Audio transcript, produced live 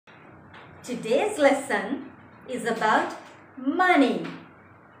Today's lesson is about money.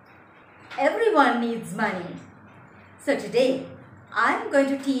 Everyone needs money. So today I'm going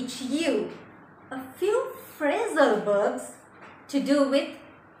to teach you a few phrasal verbs to do with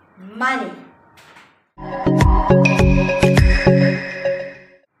money.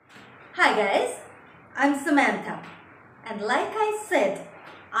 Hi guys, I'm Samantha, and like I said,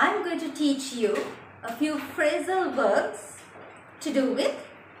 I'm going to teach you a few phrasal verbs to do with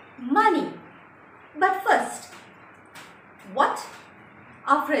money. But first, what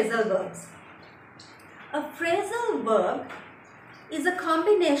are phrasal verbs? A phrasal verb is a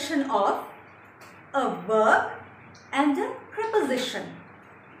combination of a verb and a preposition.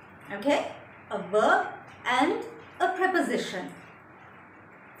 Okay? A verb and a preposition.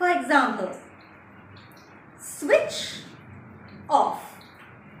 For example, switch off.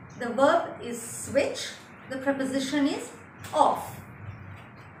 The verb is switch, the preposition is off.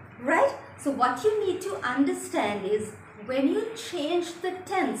 Right? So what you need to understand is when you change the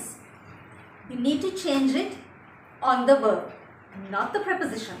tense, you need to change it on the verb, not the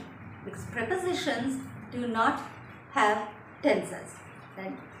preposition. Because prepositions do not have tenses.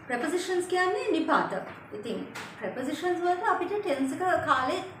 And prepositions කියන්නේ නිපාත. ඉතින් prepositions වලට අපිට tense එක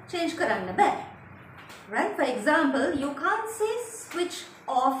කාලේ change කරන්න බෑ. Right? For example, you can't say switch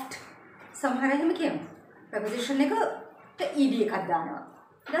off. සමහර එහෙම කියමු. Preposition එකට ed එකක් දානවා.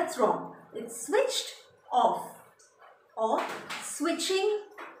 That's wrong. It's switched off or switching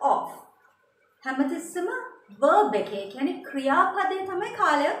off. හැමතිස්සෙම verb එකේ කියන්නේ ක්‍රියාපදයේ තමයි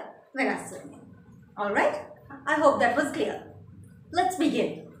කාලය වෙනස් වෙන්නේ. All right? I hope that was clear. Let's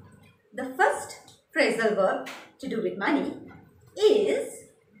begin. The first phrasal verb to do with money is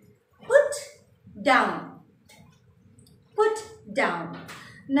put down. Put down.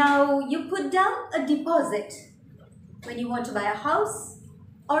 Now you put down a deposit when you want to buy a house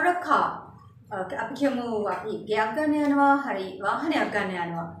or a car. අපි කියමු අපි ගයක් ගන්න යනවා හරි වාහනයක් ගන්න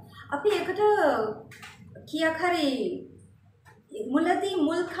යනවා. අපි ඒකට කීයක් හරි මුලදී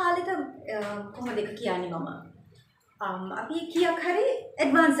මුල් කාලෙට කොහොමද ඒක කියන්නේ මම අපි කීයක් හරි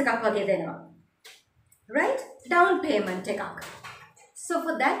ඇඩ්වාන්ස් එකක් වගේ දෙනවා. Right? Down payment එකක්. So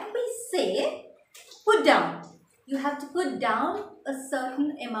for that we say put down. You have to put down a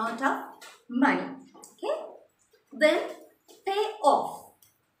certain amount of money. Okay? Then pay off.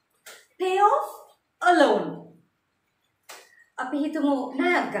 Pay off a loan. අපි හිතමු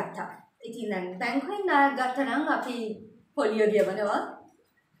ණයක් ගත්තා. ඉතින් දැන් බැංකුවෙන් ණයක් ගත්තා නම් අපි පොලිය ගෙවනවා.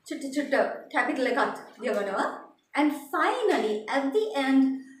 චුට්ට capital එකත් ගෙවනවා. And finally at the end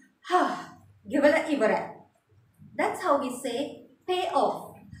ගෙවලා ඉවරයි. That's how we say pay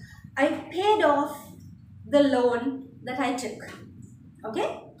off. I paid off the loan that I took. Okay?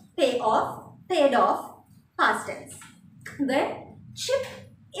 Pay off, paid off, past tense. Then chip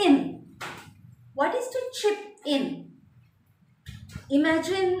in. What is to chip in?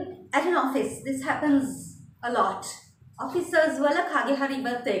 Imagine at an office, this happens a lot. Officers wala kage hari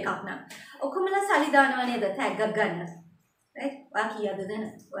birthday එකක් නම් ඔක්කොමලා සල්ලි දානවා නේද tag එකක් ගන්න. Right? වා කීයද දෙන?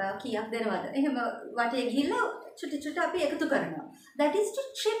 වා කීයක් දෙනවද? එහෙම වටේ ගිහිල්ලා චුටි අපි එකතු කරනවා. That is to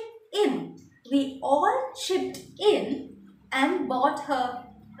chip in. We all chipped in and bought her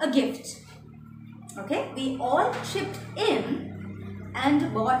a gift. Okay? We all chipped in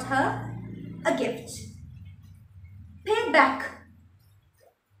and bought her a gift. Pay back.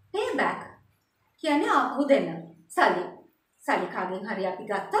 Pay back. කියන්නේ ආපහු දෙන්න. සල්ලි කාගෙන් හරි අපි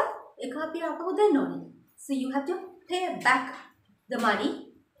ගත්තා ඒක අපි ආපහු දෙන්න ඕනේ. So you have to pay back the money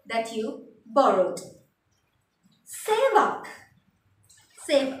that you borrowed. Save up.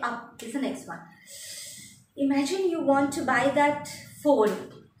 Save up is the next one. Imagine you want to buy that phone.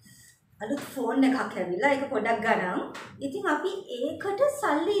 අලුත් ෆෝන් එකක් ලැබිලා ඒක පොඩක් ගණන්. ඉතින් අපි ඒකට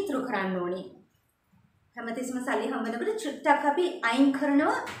සල්ලි ඉතුරු කරන්න ඕනේ. හැමතිස්සෙම සල්ලි හම්බ වෙනකොට චුට්ටක් අපි අයින්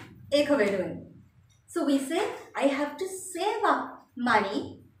කරනවා ඒක වෙනුවෙන්. So we say I have to save up money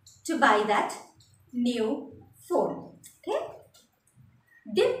to buy that new phone. Okay?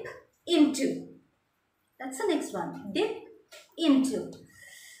 Dip into. That's the next one. Dip into.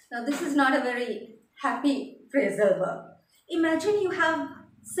 Now this is not a very happy phrasal verb. Imagine you have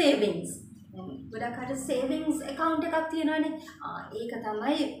savings. ගොඩක් අර savings account එකක් තියෙනවානේ. ඒක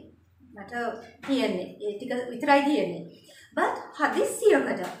තමයි මට තියෙන්නේ. ඒ ටික විතරයි තියෙන්නේ. But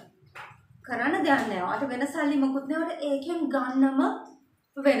හදිස්සියකට කරන්න දෙයක් නැහැ. අත වෙන සල්ලි මොකුත් නැහැ. ඒකෙන් ගන්නම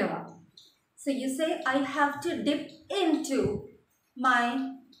වෙනවා. So you say I have to dip into my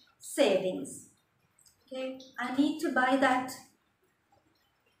savings. Okay? I need to buy that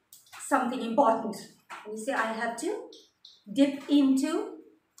something important. You say I have to dip into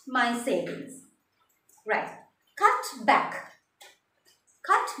my savings. Right. Cut back.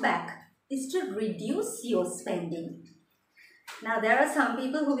 Cut back is to reduce your spending. Now there are some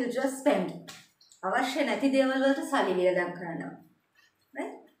people who will just spend. අවශ්‍ය නැති දේවල් වලට සල්ලි වියදම් කරනවා.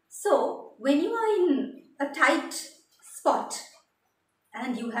 Right? So when you are in a tight spot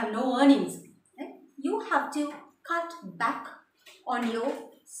and you have no earnings, right, you have to cut back on your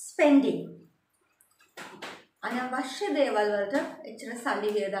spending. අනවශ්‍ය දේවල් වලට එච්චර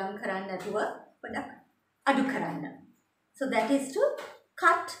සල්ලි වියදම් කරන්න නැතුව පොඩක් අඩු කරන්න. So that is to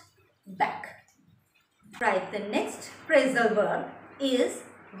cut back. Right, the next phrasal verb is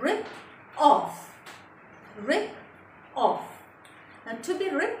rip off. Rip off. Now to be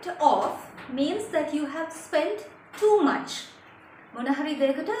ripped off means that you have spent too much. මොන හරි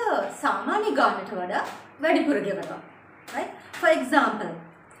දෙයකට සාමාන්‍ය ගානට වඩා වැඩිපුර ගෙවනවා. Right? For example,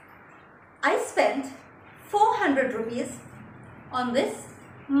 I spent 400 rupees on this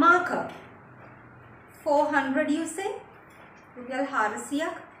marker. 400 you say? රුපියල්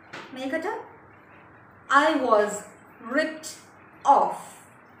 400ක් මේකට. I was ripped off.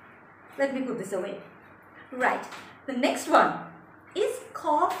 Let me put this away. Right. The next one is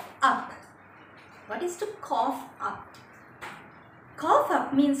cough up. What is to cough up? Cough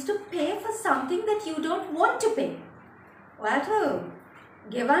up means to pay for something that you don't want to pay. ඔයාට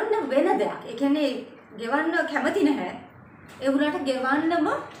ගෙවන්න වෙන දෙයක්. ඒ කියන්නේ ගෙවන්න කැමති නැහැ. ඒ වුණාට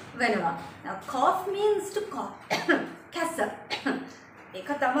ගෙවන්නම වෙනවා. Now cough means to cough. කැස. ඒක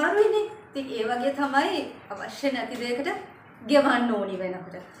තමාරුයිනේ. ඉතින් ඒ වගේ තමයි අවශ්‍ය නැති දෙයකට ගෙවන්න ඕනි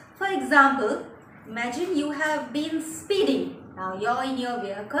වෙනකොට. For example, imagine you have been speeding. Now you're in your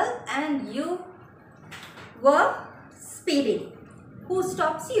vehicle and you were speeding. Who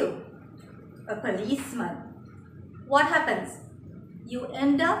stops you? A policeman. What happens? You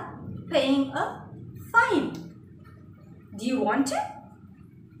end up paying a fine. Do you want to?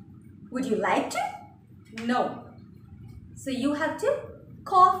 Would you like to? No. So you have to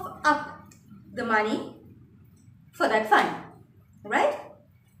cough up the money for that fine. Right?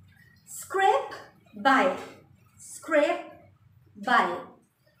 Scrape by. Scrape by.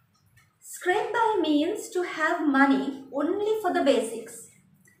 Scrape by means to have money only for the basics.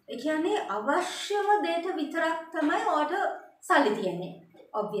 ඒ කියන්නේ අවශ්‍යම දේට විතරක් තමයි ඔයාට සල්ලි තියෙන්නේ.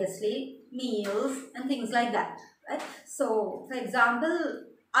 Obviously, meals and things like that. Right? So, for example,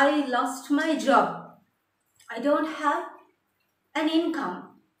 I lost my job. I don't have an income.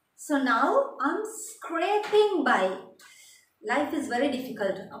 So now I'm scraping by. Life is very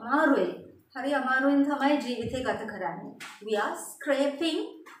difficult. අමාරුයි. හරි අමාරුවෙන් තමයි ජීවිතේ ගත කරන්නේ. We are scraping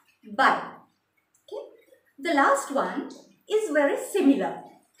by. Okay? The last one is very similar.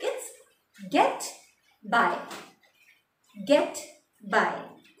 It's get by. Get by.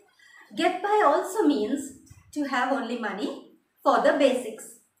 Get by also means to have only money for the basics.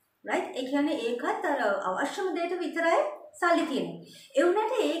 Right? ඒ කියන්නේ ඒකත් අර අවශ්‍යම දෙයට විතරයි සල්ලි තියෙන්නේ. ඒ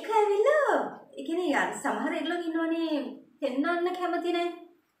වුණාට ඒක ඇවිල්ලා ඒ කියන්නේ යාර සමහර ඒගොල්ලෝ ඉන්නෝනේ පෙන්නන්න කැමති නැහැ.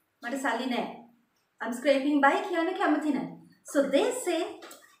 මට සල්ලි නැහැ. I'm scraping by කියන්න කැමති නැහැ. So they say,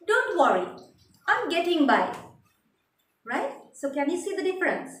 don't worry. I'm getting by. Right? So can you see the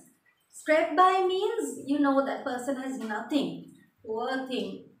difference? Scrape by means you know that person has nothing. Poor thing.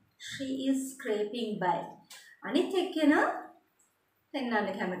 She is scraping by. අනිත් එක්කෙනා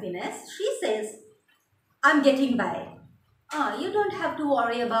පෙන්නන්න කැමති නැහැ. She says, I'm getting by. You don't have to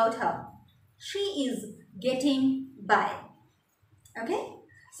worry about her. She is getting by. Okay?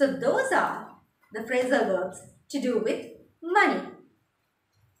 So those are the phrasal verbs to do with money.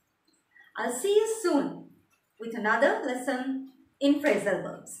 I'll see you soon with another lesson in phrasal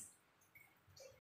verbs.